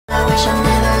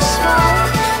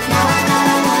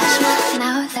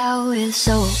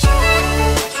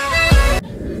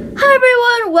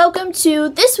welcome to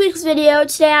this week's video.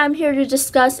 Today I'm here to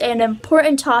discuss an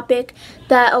important topic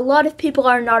that a lot of people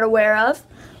are not aware of,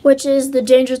 which is the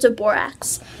dangers of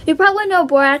borax. You probably know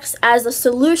borax as a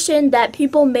solution that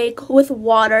people make with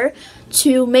water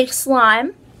to make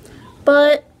slime,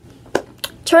 but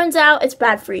turns out it's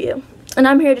bad for you, and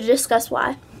I'm here to discuss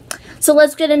why. So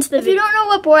let's get into the video. If you don't know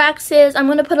what borax is, I'm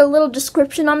going to put a little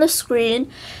description on the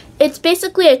screen. It's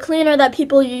basically a cleaner that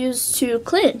people use to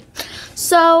clean.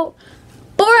 So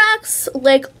borax,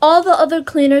 like all the other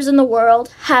cleaners in the world,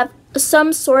 have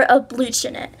some sort of bleach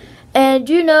in it. And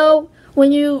you know,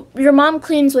 when your mom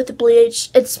cleans with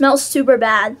bleach, it smells super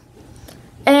bad.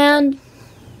 And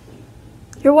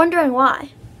you're wondering why.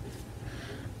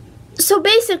 So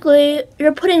basically,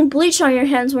 you're putting bleach on your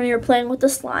hands when you're playing with the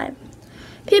slime.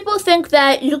 People think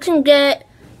that you can get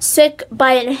sick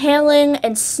by inhaling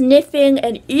and sniffing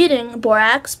and eating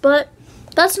borax, but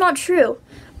that's not true.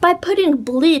 By putting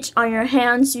bleach on your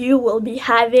hands, you will be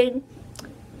having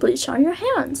bleach on your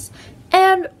hands.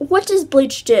 And what does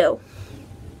bleach do?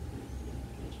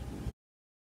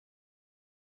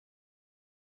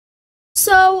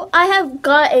 So I have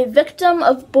got a victim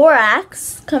of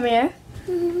borax. Come here.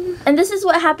 And this is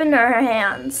what happened to her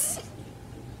hands.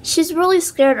 She's really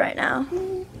scared right now.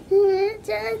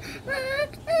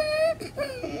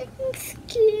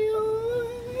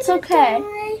 It's okay.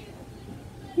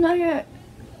 No,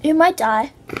 you might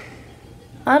die.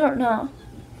 I don't know.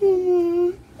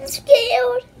 I'm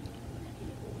scared.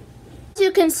 As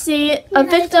you can see, a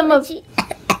victim of...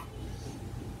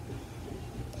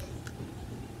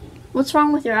 What's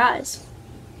wrong with your eyes?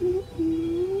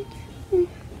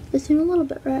 They seem a little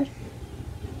bit red.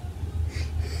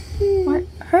 What?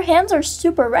 Her hands are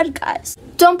super red, guys.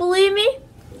 Don't believe me?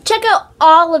 Check out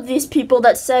all of these people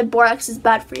that said borax is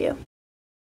bad for you.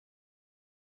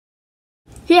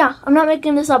 Yeah, I'm not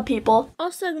making this up, people.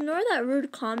 Also, ignore that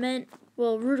rude comment.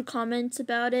 Well, rude comments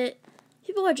about it.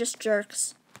 People are just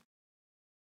jerks.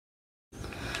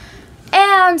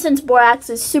 And since borax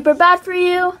is super bad for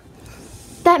you,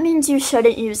 that means you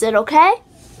shouldn't use it, okay?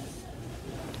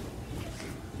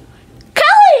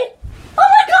 Kelly! Oh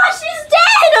my gosh, she's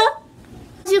dead!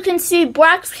 As you can see,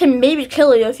 borax can maybe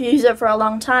kill you if you use it for a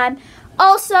long time.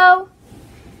 Also,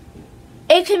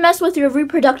 it can mess with your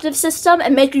reproductive system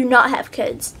and make you not have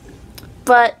kids.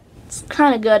 But it's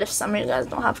kind of good if some of you guys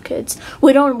don't have kids.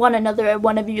 We don't want another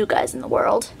one of you guys in the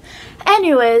world.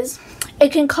 Anyways,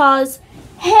 it can cause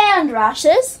hand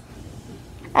rashes,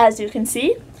 as you can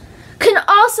see. Can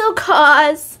also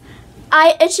cause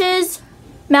eye itches,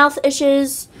 mouth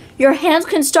itches. Your hands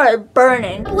can start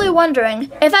burning. Probably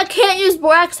wondering, if I can't use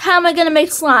borax, how am I going to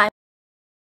make slime?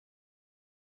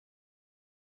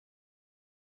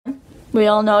 We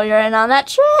all know you're in on that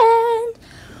trend.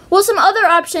 Well, some other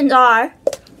options are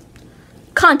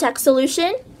contact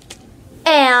solution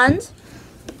and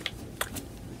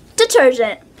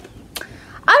detergent.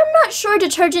 I'm not sure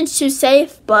detergent's too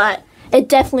safe, but it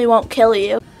definitely won't kill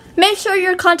you. Make sure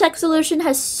your contact solution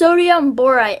has sodium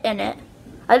borate in it.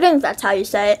 I think that's how you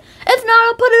say it. If not,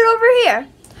 I'll put it over here.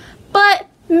 But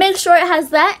make sure it has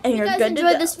that, and you're good to go. You guys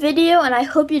enjoyed this video, and I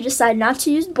hope you decide not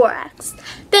to use borax.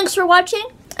 Thanks for watching,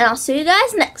 and I'll see you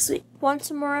guys next week. Want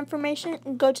some more information?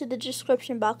 Go to the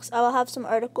description box. I will have some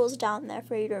articles down there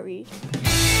for you to read.